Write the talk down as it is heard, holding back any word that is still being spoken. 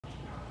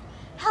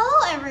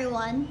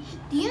everyone!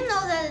 Do you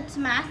know that it's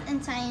Math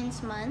and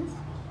Science Month?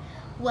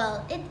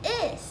 Well, it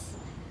is!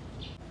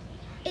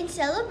 In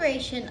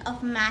celebration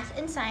of Math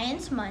and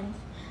Science Month,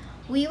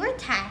 we were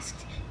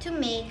tasked to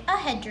make a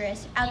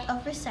headdress out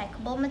of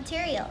recyclable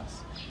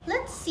materials.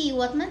 Let's see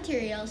what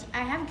materials I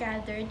have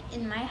gathered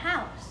in my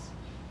house.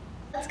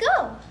 Let's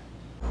go!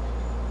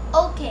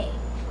 Okay,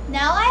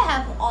 now I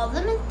have all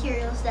the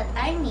materials that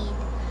I need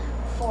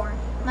for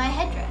my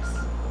headdress.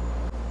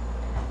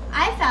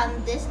 I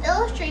found this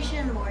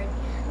illustration board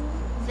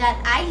that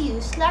I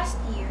used last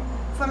year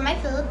for my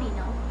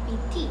Filipino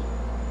PT.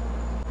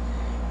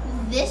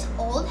 This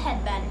old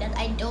headband that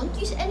I don't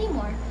use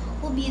anymore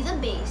will be the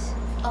base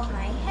of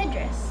my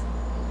headdress.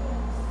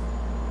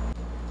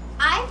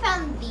 I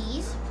found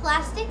these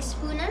plastic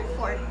spoon and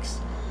forks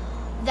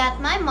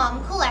that my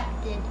mom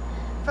collected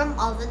from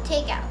all the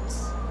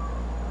takeouts.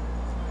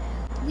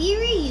 We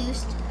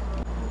reused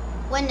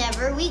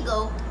whenever we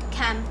go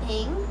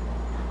camping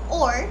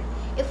or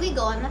if we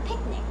go on a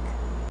picnic.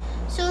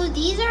 So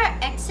these are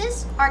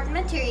excess art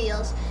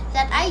materials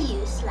that I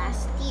used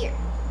last year.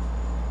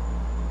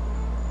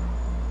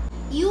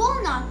 You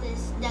will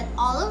notice that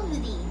all of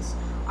these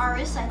are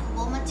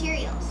recyclable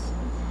materials.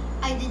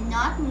 I did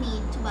not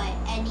need to buy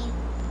any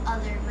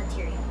other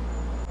material.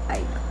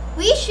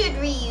 We should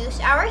reuse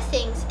our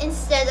things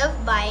instead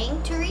of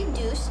buying to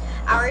reduce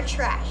our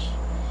trash.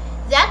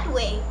 That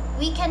way,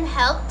 we can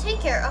help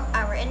take care of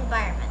our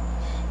environment.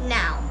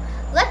 Now,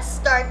 let's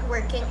start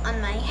working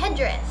on my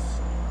headdress.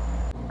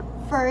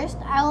 First,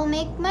 I will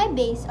make my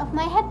base of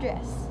my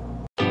headdress.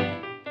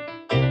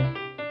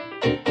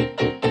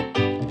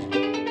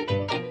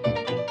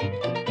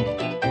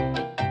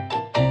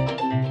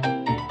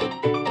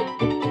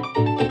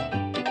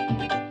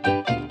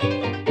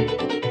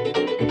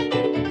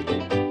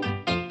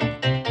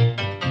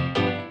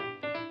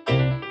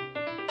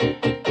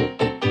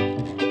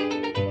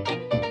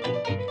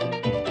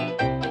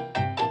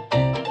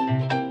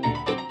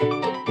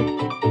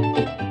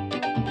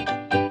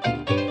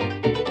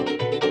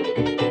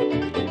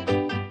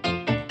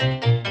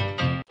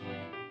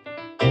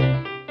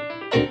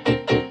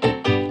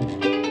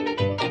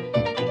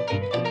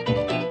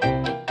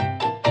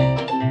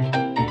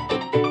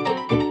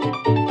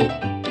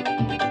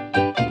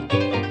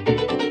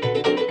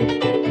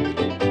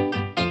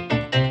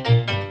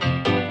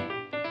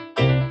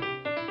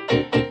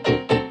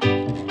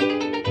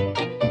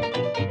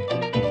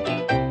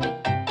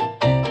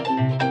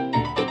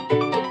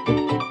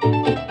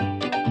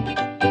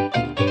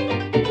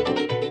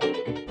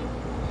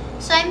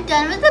 So I'm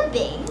done with the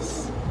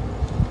base.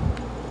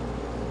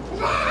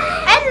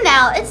 And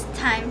now it's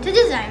time to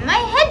design my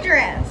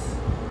headdress.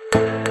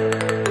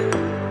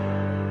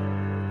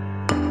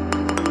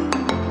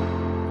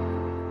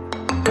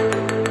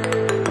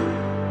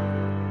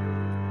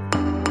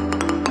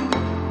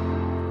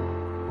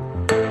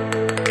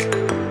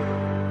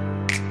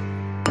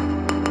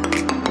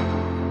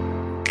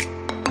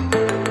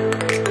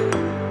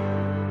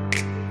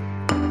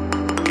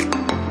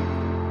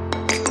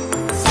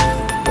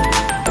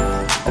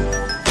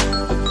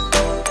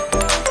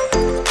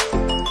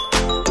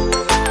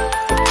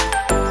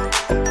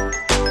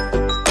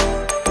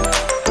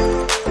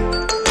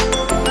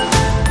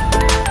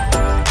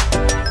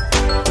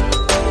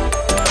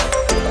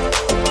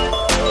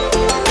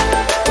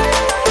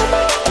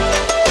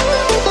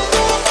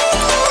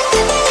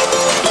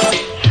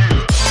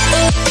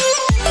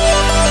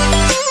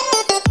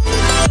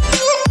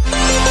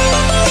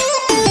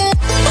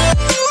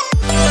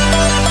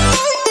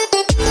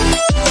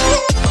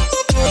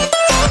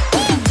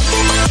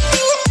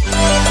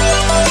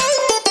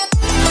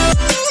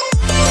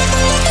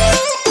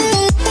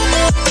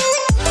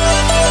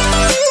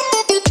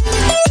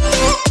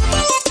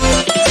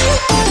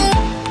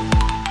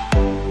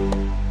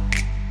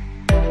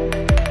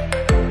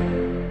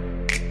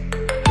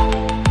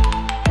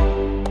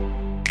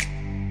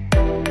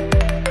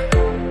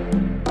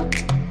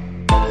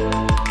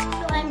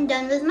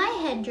 With my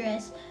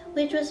headdress,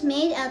 which was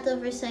made out of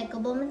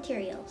recyclable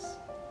materials.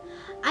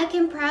 I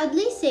can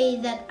proudly say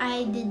that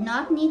I did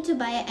not need to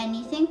buy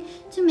anything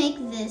to make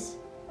this,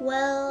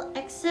 well,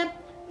 except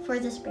for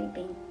the spray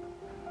paint.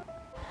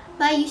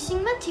 By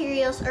using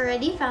materials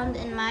already found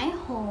in my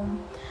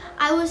home,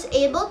 I was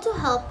able to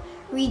help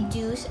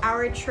reduce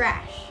our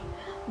trash.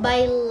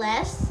 By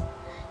less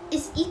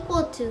is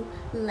equal to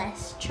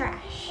less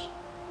trash.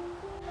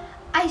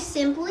 I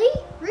simply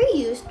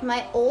reused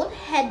my old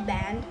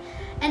headband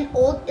and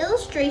old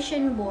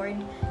illustration board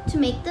to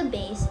make the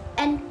base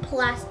and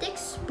plastic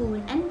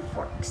spoon and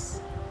forks.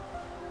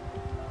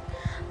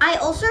 I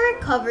also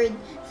recovered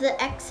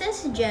the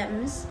excess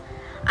gems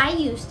I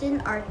used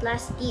in art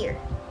last year.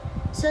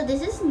 So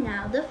this is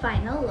now the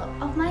final look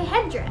of my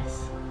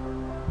headdress.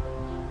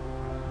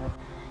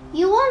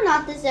 You will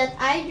notice that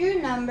I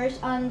drew numbers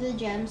on the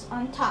gems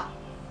on top.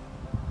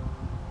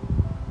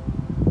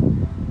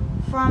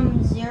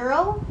 From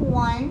 0,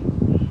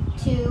 1,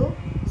 2,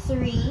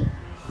 3,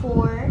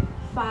 4,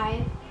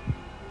 5,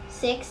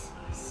 6,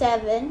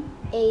 7,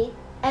 8,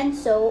 and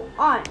so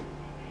on.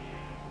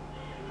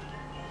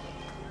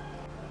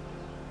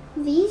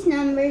 These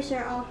numbers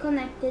are all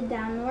connected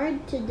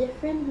downward to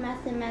different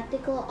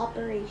mathematical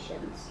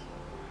operations.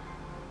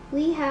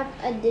 We have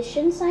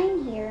addition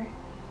sign here,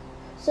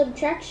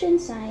 subtraction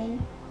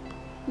sign,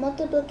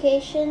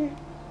 multiplication,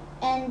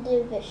 and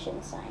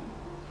division sign.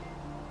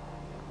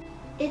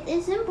 It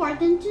is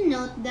important to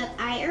note that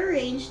I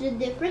arranged the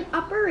different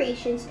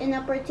operations in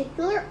a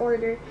particular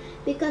order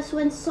because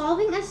when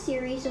solving a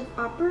series of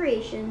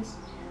operations,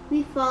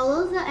 we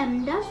follow the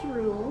PEMDAS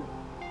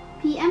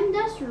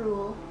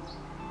rule,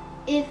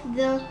 if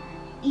the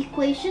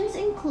equations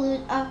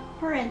include a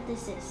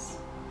parenthesis.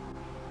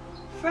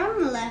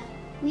 From left,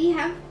 we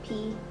have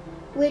P,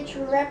 which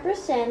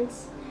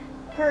represents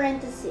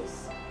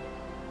parentheses,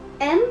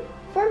 M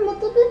for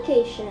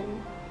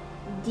multiplication,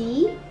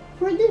 D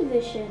for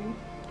division,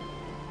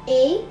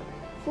 A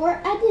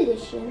for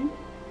addition,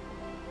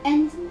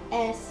 and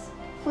S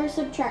for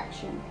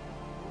subtraction.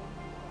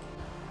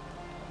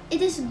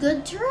 It is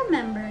good to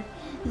remember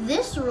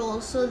this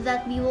rule so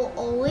that we will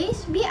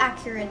always be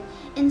accurate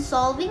in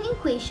solving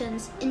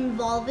equations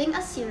involving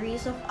a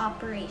series of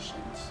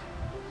operations.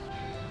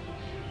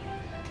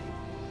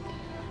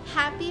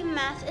 Happy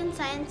Math and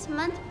Science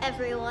Month,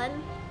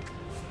 everyone!